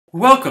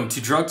Welcome to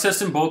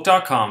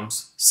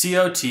DrugTestsinBulk.com's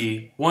COT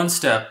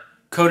one-step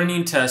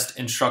cotinine test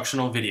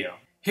instructional video.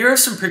 Here are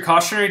some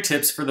precautionary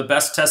tips for the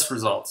best test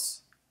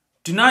results.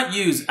 Do not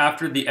use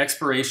after the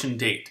expiration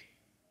date.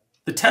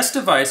 The test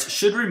device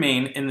should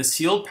remain in the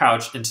sealed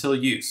pouch until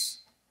use.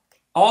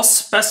 All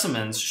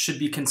specimens should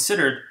be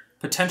considered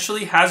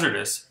potentially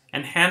hazardous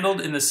and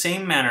handled in the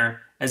same manner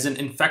as an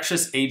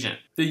infectious agent.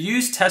 The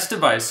used test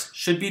device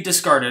should be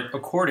discarded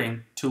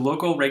according to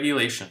local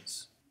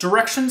regulations.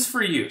 Directions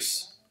for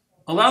use.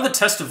 Allow the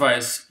test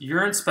device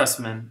urine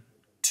specimen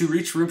to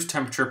reach room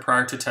temperature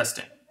prior to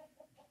testing.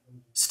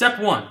 Step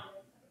 1.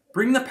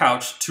 Bring the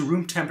pouch to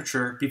room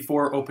temperature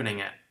before opening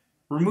it.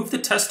 Remove the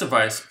test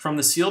device from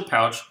the sealed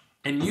pouch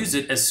and use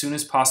it as soon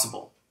as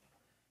possible.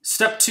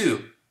 Step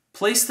 2.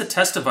 Place the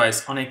test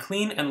device on a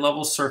clean and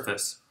level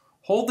surface.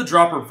 Hold the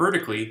dropper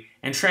vertically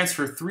and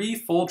transfer 3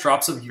 full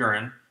drops of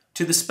urine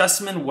to the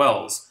specimen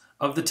wells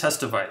of the test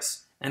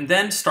device, and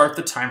then start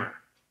the timer.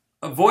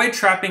 Avoid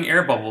trapping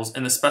air bubbles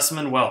in the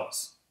specimen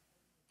wells.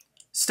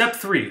 Step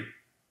 3.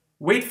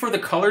 Wait for the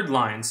colored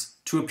lines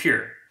to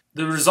appear.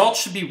 The result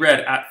should be read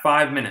at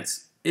 5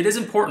 minutes. It is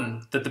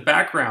important that the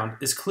background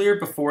is clear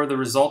before the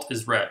result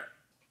is read.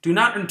 Do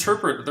not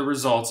interpret the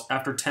results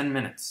after 10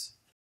 minutes.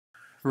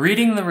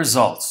 Reading the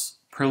results.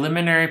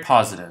 Preliminary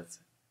positive.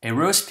 A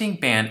rose pink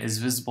band is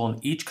visible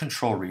in each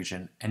control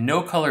region, and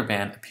no color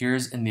band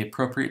appears in the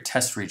appropriate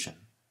test region.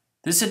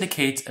 This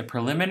indicates a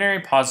preliminary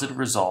positive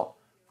result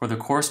for the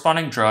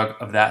corresponding drug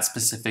of that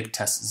specific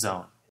test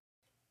zone.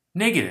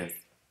 Negative.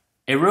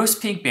 A rose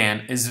pink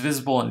band is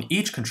visible in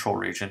each control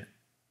region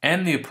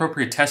and the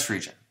appropriate test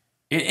region.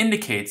 It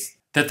indicates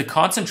that the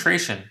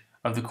concentration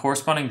of the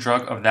corresponding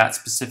drug of that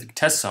specific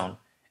test zone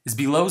is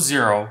below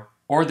 0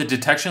 or the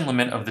detection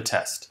limit of the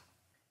test.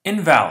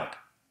 Invalid.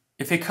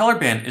 If a color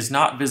band is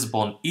not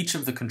visible in each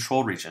of the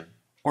control region,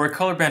 or a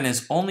color band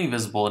is only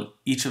visible in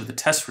each of the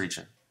test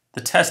region,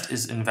 the test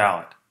is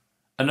invalid.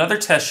 Another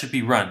test should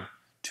be run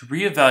to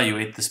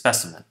reevaluate the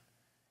specimen.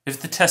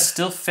 If the test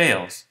still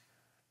fails,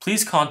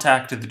 please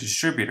contact the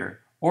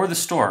distributor or the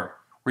store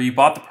where you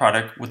bought the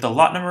product with the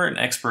lot number and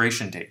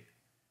expiration date.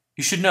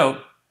 You should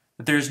note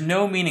that there is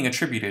no meaning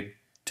attributed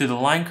to the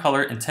line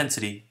color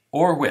intensity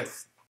or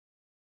width.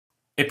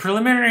 A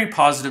preliminary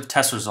positive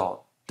test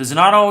result does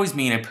not always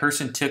mean a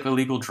person took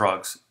illegal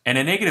drugs, and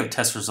a negative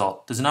test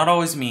result does not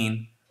always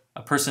mean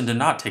a person did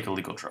not take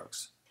illegal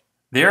drugs.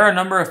 There are a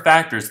number of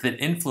factors that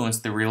influence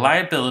the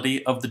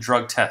reliability of the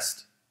drug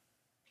test.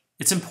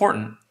 It's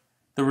important.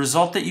 The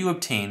result that you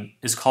obtain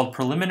is called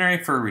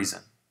preliminary for a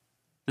reason.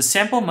 The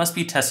sample must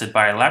be tested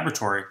by a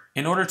laboratory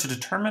in order to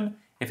determine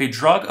if a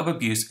drug of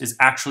abuse is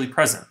actually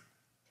present.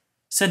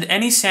 Send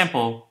any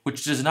sample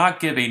which does not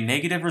give a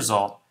negative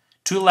result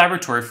to a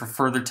laboratory for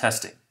further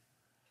testing.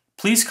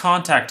 Please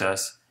contact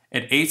us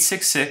at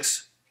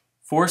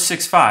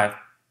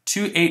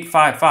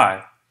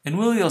 866-465-2855 and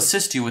we will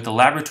assist you with the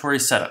laboratory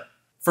setup.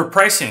 For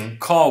pricing,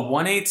 call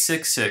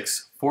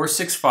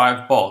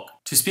 1-866-465-BULK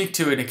to speak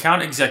to an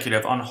account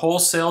executive on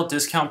wholesale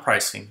discount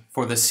pricing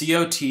for the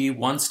COT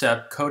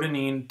one-step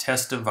cotinine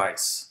test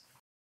device.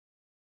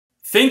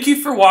 Thank you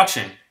for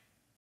watching.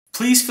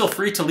 Please feel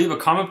free to leave a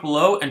comment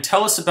below and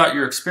tell us about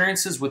your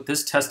experiences with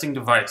this testing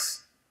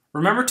device.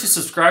 Remember to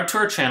subscribe to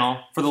our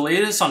channel for the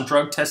latest on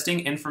drug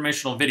testing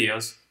informational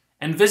videos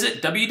and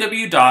visit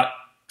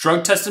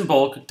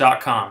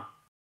www.DrugTestsinBulk.com.